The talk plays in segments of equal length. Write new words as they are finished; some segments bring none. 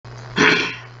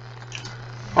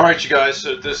Alright you guys,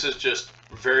 so this is just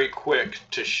very quick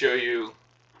to show you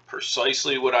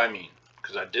precisely what I mean,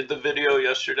 because I did the video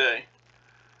yesterday.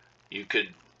 You could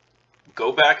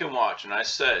go back and watch, and I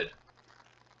said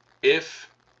if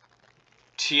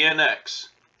TNX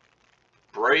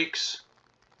breaks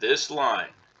this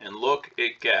line and look,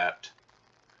 it gapped,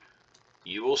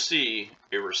 you will see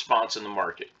a response in the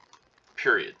market,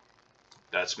 period.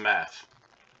 That's math.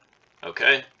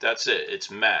 Okay, that's it. It's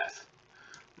math.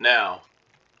 Now,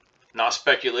 not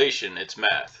speculation, it's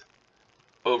math.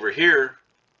 Over here,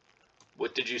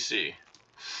 what did you see?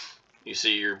 You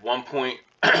see you're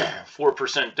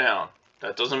 1.4% down.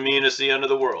 That doesn't mean it's the end of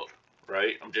the world,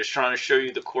 right? I'm just trying to show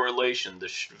you the correlation, the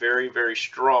very, very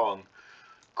strong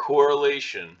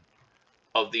correlation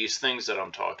of these things that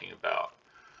I'm talking about.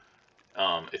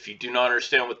 If you do not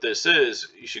understand what this is,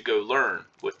 you should go learn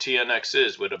what TNX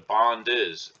is, what a bond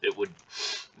is. It would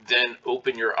then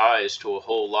open your eyes to a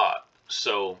whole lot.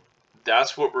 So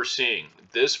that's what we're seeing.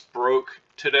 This broke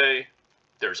today.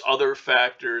 There's other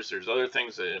factors, there's other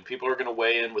things that people are going to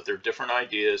weigh in with their different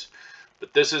ideas,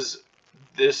 but this is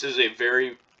a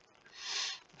very,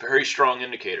 very strong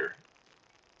indicator.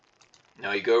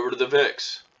 Now you go over to the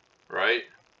VIX, right?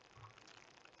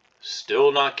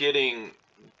 Still not getting,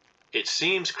 it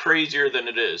seems crazier than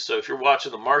it is. So if you're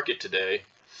watching the market today,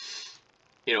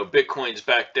 you know, Bitcoin's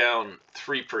back down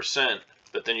 3%,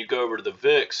 but then you go over to the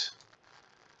VIX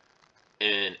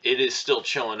and it is still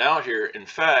chilling out here. In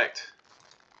fact,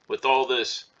 with all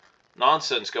this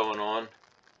nonsense going on,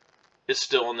 it's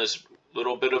still in this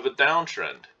little bit of a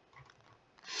downtrend.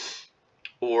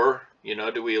 Or, you know,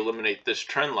 do we eliminate this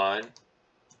trend line?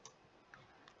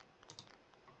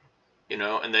 You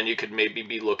know, and then you could maybe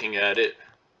be looking at it,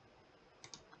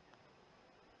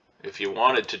 if you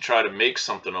wanted to try to make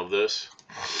something of this,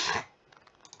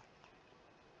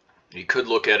 you could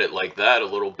look at it like that a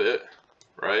little bit,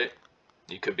 right?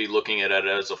 You could be looking at it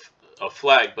as a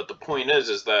flag, but the point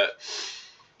is that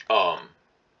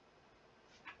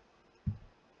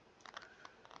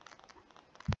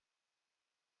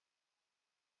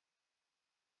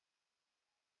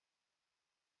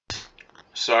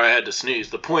sorry, I had to sneeze.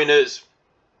 The point is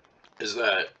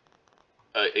that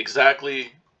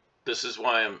exactly, this is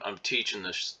why I'm teaching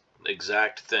this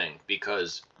exact thing,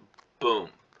 because boom,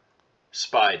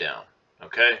 SPY down.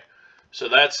 Okay, so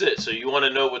that's it. So you want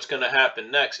to know what's going to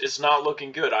happen next. It's not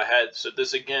looking good. I had said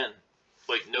this again,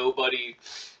 like nobody,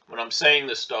 when I'm saying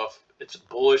this stuff, it's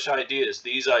bullish ideas.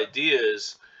 These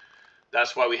ideas,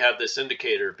 that's why we have this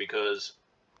indicator, because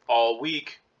all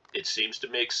week it seems to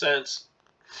make sense.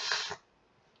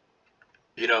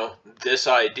 You know, this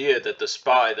idea that the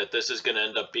SPY, that this is going to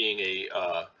end up being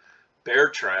a bear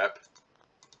trap,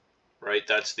 right?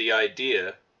 That's the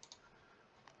idea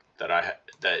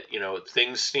that you know,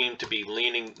 things seem to be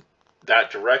leaning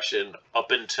that direction up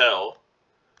until,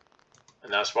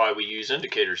 and that's why we use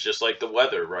indicators, just like the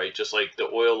weather, right? Just like the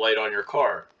oil light on your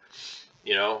car.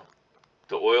 You know,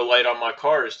 the oil light on my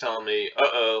car is telling me,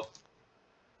 uh-oh,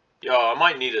 yo, I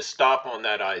might need to stop on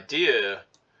that idea,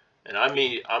 and I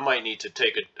might need to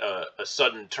take a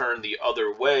sudden turn the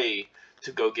other way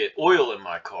to go get oil in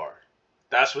my car.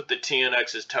 That's what the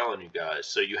TNX is telling you guys.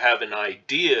 So you have an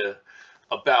idea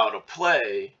about a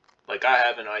play, like I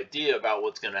have an idea about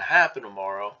what's going to happen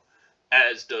tomorrow,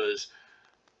 as does,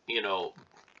 you know,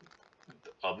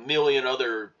 a million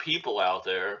other people out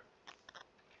there.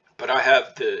 But I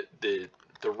have the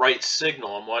right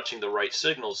signal. I'm watching the right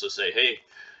signals to say, hey,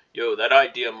 yo, that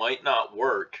idea might not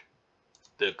work.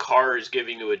 The car is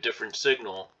giving you a different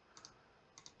signal.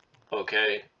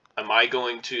 Okay, am I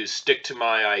going to stick to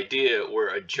my idea or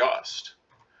adjust?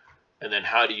 And then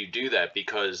how do you do that?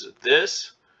 Because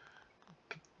this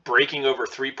breaking over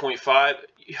 3.5,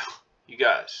 you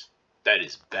guys, that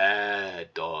is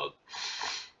bad, dog.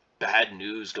 Bad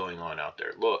news going on out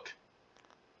there. Look,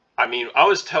 I mean, I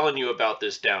was telling you about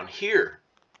this down here.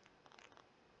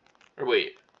 Or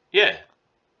wait, yeah,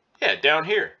 down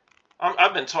here.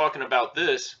 I've been talking about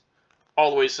this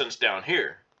all the way since down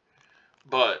here.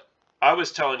 But I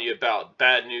was telling you about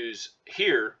bad news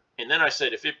here, and then I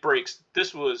said if it breaks,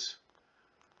 this was,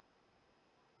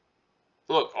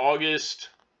 look, August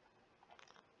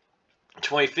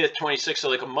 25th, 26th, so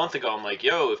like a month ago. I'm like,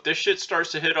 yo, if this shit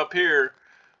starts to hit up here,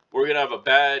 we're going to have a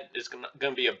bad, it's going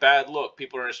to be a bad look.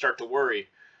 People are going to start to worry.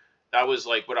 That was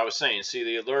like what I was saying. See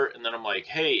the alert, and then I'm like,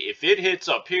 hey, if it hits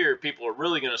up here, people are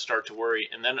really going to start to worry.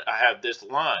 And then I have this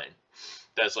line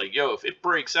that's like, yo, if it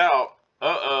breaks out,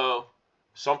 uh-oh,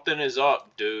 something is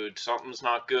up, dude. Something's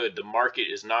not good. The market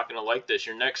is not going to like this.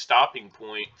 Your next stopping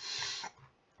point,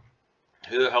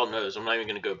 who the hell knows? I'm not even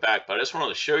going to go back, but I just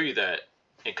wanted to show you that,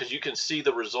 because you can see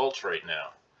the results right now.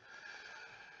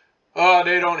 Oh,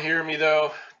 they don't hear me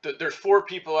though. There's 4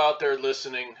 people out there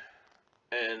listening,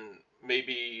 and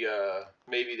maybe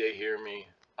maybe they hear me.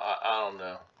 I don't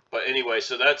know. But anyway,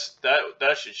 so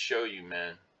that should show you,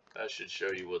 man. That should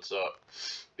show you what's up.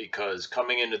 Because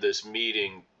coming into this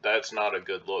meeting, that's not a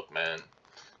good look, man.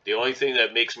 The only thing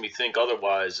that makes me think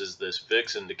otherwise is this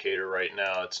VIX indicator right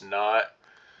now. It's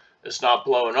not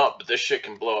blowing up, but this shit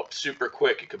can blow up super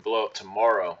quick. It could blow up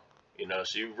tomorrow, you know.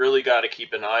 So you really got to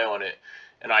keep an eye on it.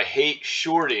 And I hate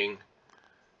shorting.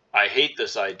 I hate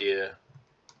this idea.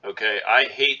 Okay, I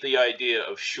hate the idea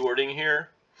of shorting here.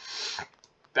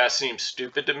 That seems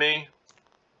stupid to me.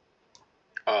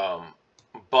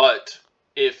 But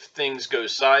if things go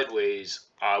sideways,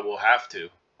 I will have to.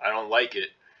 I don't like it,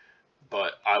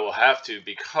 but I will have to,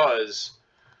 because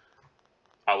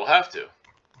I will have to,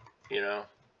 you know.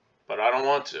 But I don't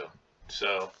want to.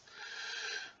 So,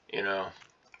 you know,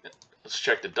 let's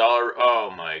check the dollar.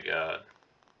 Oh my God.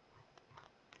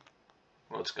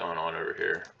 What's going on over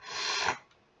here?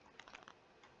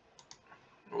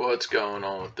 What's going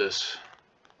on with this?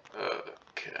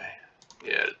 Okay.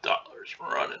 Yeah, the dollar's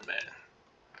running, man.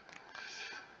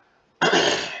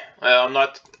 Well, I'm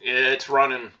not. Yeah, it's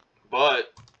running,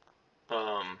 but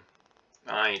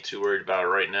I ain't too worried about it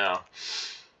right now.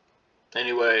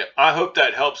 Anyway, I hope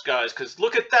that helps, guys. Cause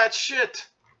look at that shit,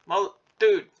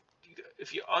 dude.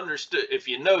 If you understood, if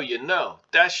you know, you know.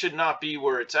 That should not be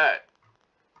where it's at.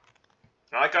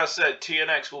 Like I said,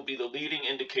 TNX will be the leading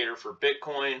indicator for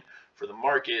Bitcoin, for the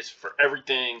markets, for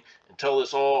everything, until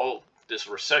this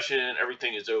recession,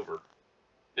 everything is over.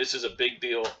 This is a big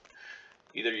deal.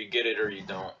 Either you get it or you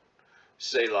don't.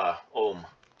 Selah, Om.